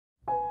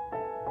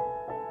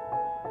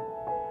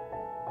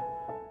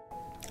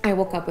I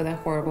woke up with a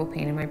horrible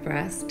pain in my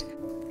breast.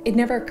 It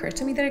never occurred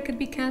to me that it could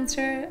be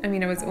cancer. I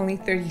mean, I was only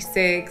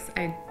 36.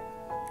 I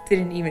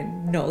didn't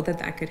even know that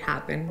that could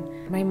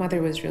happen. My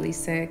mother was really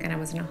sick and I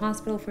was in a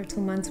hospital for 2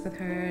 months with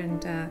her,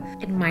 and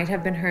it might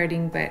have been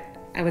hurting, but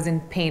I was in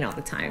pain all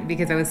the time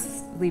because I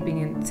was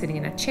sitting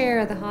in a chair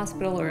at the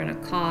hospital or in a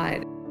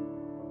cot.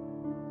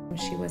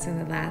 She was in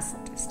the last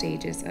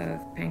stages of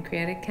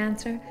pancreatic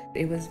cancer.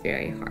 It was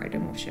very hard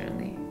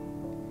emotionally.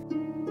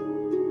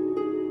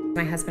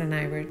 My husband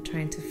and I were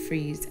trying to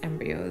freeze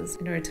embryos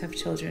in order to have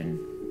children.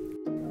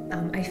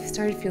 I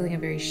started feeling a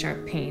very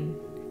sharp pain.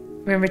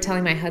 I remember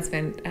telling my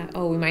husband,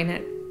 we might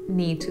not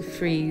need to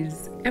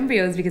freeze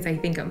embryos because I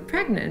think I'm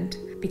pregnant,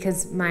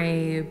 because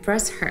my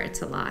breast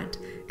hurts a lot.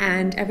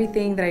 And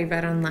everything that I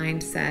read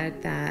online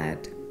said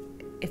that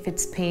if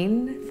it's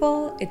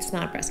painful, it's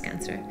not breast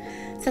cancer.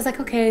 So I was like,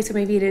 okay, so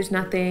maybe it is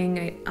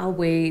nothing. I'll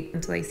wait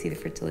until I see the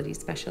fertility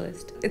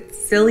specialist. It's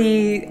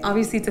silly.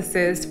 Obviously, it's a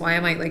cyst. Why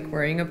am I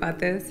worrying about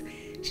this?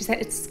 She said,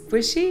 it's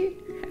squishy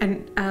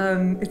and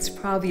it's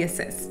probably a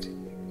cyst.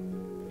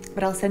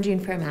 But I'll send you in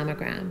for a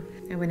mammogram.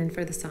 I went in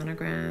for the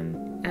sonogram,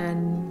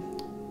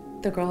 and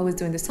the girl who was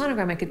doing the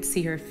sonogram, I could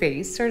see her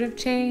face sort of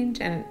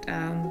change, and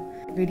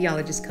the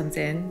radiologist comes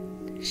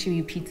in. She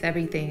repeats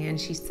everything and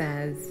she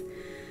says,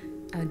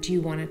 do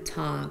you want to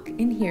talk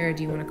in here, or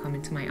do you want to come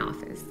into my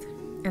office?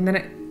 And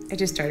then I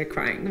just started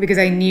crying because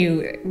I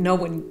knew no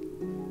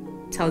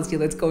one tells you,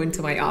 let's go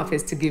into my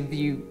office to give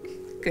you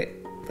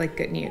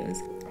good news.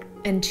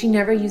 And she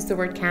never used the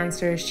word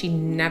cancer. She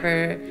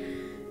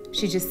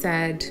just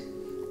said,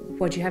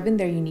 what you have in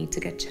there, you need to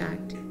get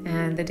checked.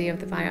 And the day of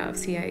the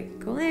biopsy, I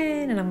go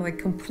in and I'm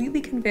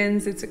completely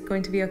convinced it's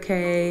going to be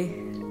okay.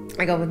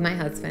 I go with my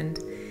husband.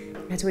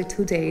 I had to wait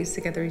 2 days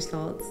to get the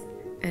results.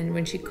 And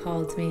when she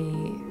called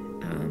me,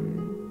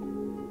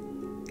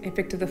 I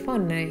picked up the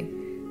phone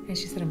and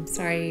she said, I'm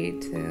sorry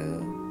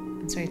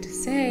to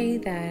say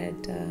that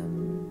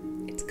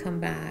it's come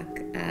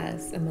back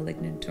as a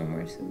malignant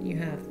tumor, so you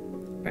have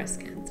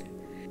breast cancer.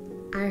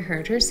 I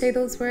heard her say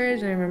those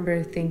words, and I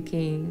remember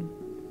thinking,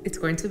 it's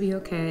going to be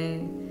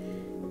okay.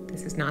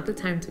 This is not the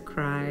time to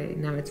cry.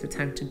 Now it's the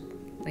time to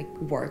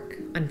work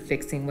on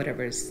fixing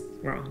whatever's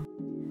wrong.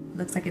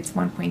 Looks like it's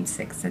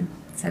 1.6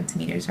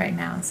 centimeters right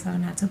now, so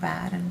not too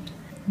bad, and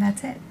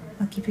that's it.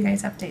 I'll keep you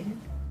guys updated.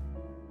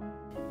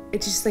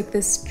 It's just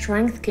this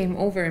strength came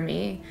over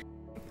me.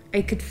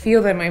 I could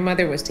feel that my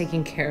mother was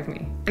taking care of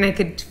me, and I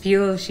could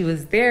feel she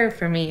was there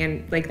for me,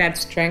 and that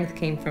strength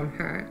came from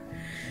her.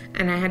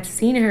 And I had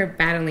seen her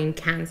battling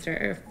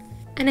cancer,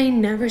 and I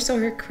never saw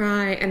her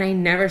cry, and I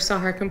never saw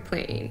her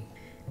complain.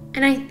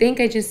 And I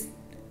think I just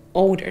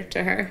owed her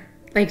to her,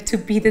 to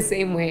be the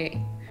same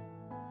way.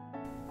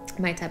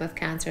 My type of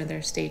cancer,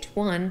 there's stage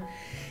 1.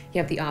 You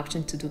have the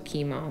option to do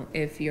chemo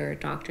if your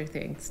doctor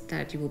thinks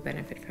that you will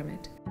benefit from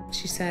it.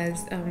 She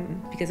says,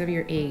 because of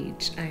your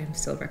age, I am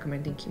still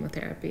recommending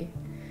chemotherapy.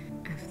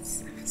 I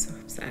was so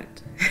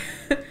upset.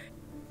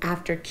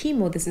 After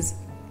chemo, this is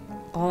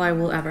all I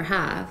will ever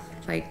have.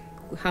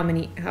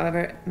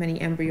 However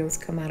many embryos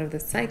come out of the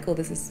cycle,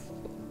 this is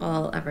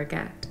all I'll ever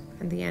get.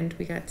 In the end,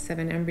 we got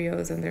 7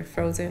 embryos and they're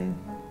frozen.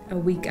 A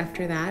week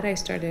after that, I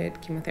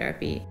started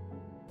chemotherapy.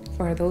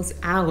 For those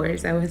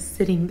hours I was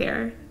sitting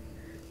there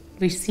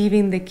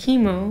receiving the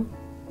chemo,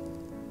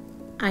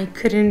 I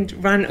couldn't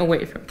run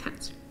away from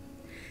cancer.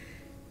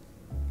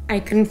 I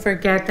couldn't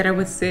forget that I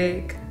was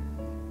sick.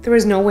 There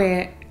was no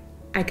way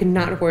I could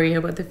not worry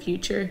about the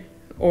future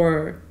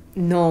or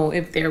know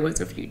if there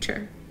was a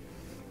future.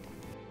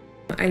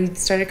 I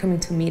started coming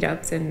to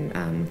meetups in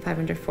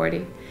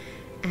 540,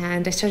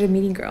 and I started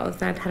meeting girls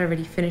that had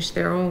already finished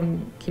their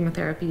own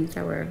chemotherapies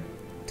that were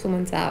 2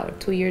 months out,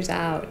 2 years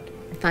out,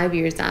 5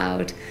 years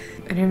out.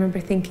 And I remember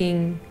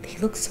thinking, they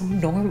look so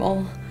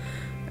normal.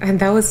 And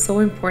that was so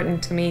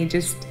important to me,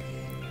 just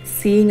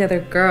seeing other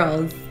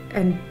girls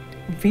and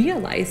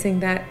realizing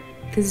that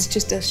this is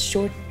just a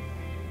short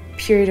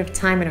period of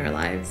time in our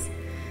lives.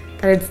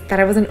 That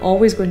I wasn't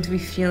always going to be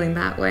feeling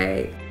that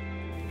way.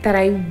 That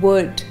I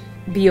would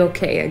be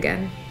okay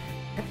again.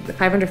 The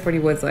 540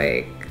 was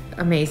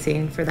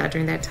amazing for that.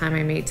 During that time,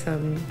 I made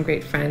some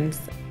great friends.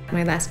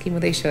 My last chemo,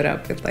 they showed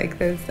up with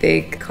this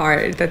big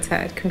card that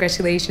said,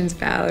 congratulations,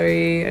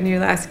 Valery, on your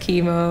last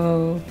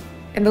chemo.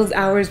 And those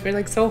hours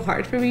were so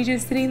hard for me,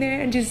 just sitting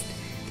there, and just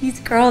these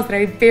girls that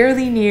I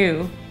barely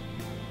knew,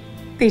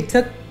 they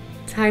took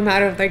time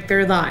out of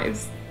their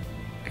lives.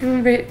 I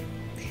remember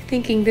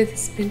thinking, this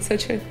has been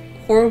such a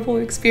horrible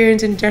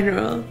experience in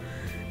general.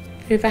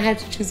 But if I had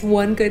to choose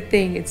one good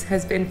thing, it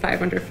has been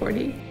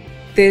 540.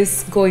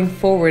 This going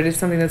forward is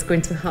something that's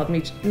going to help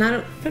me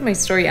not put my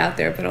story out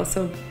there, but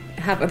also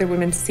have other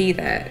women see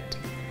that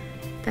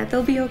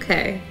they'll be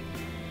okay.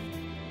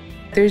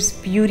 There's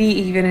beauty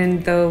even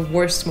in the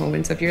worst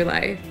moments of your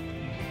life.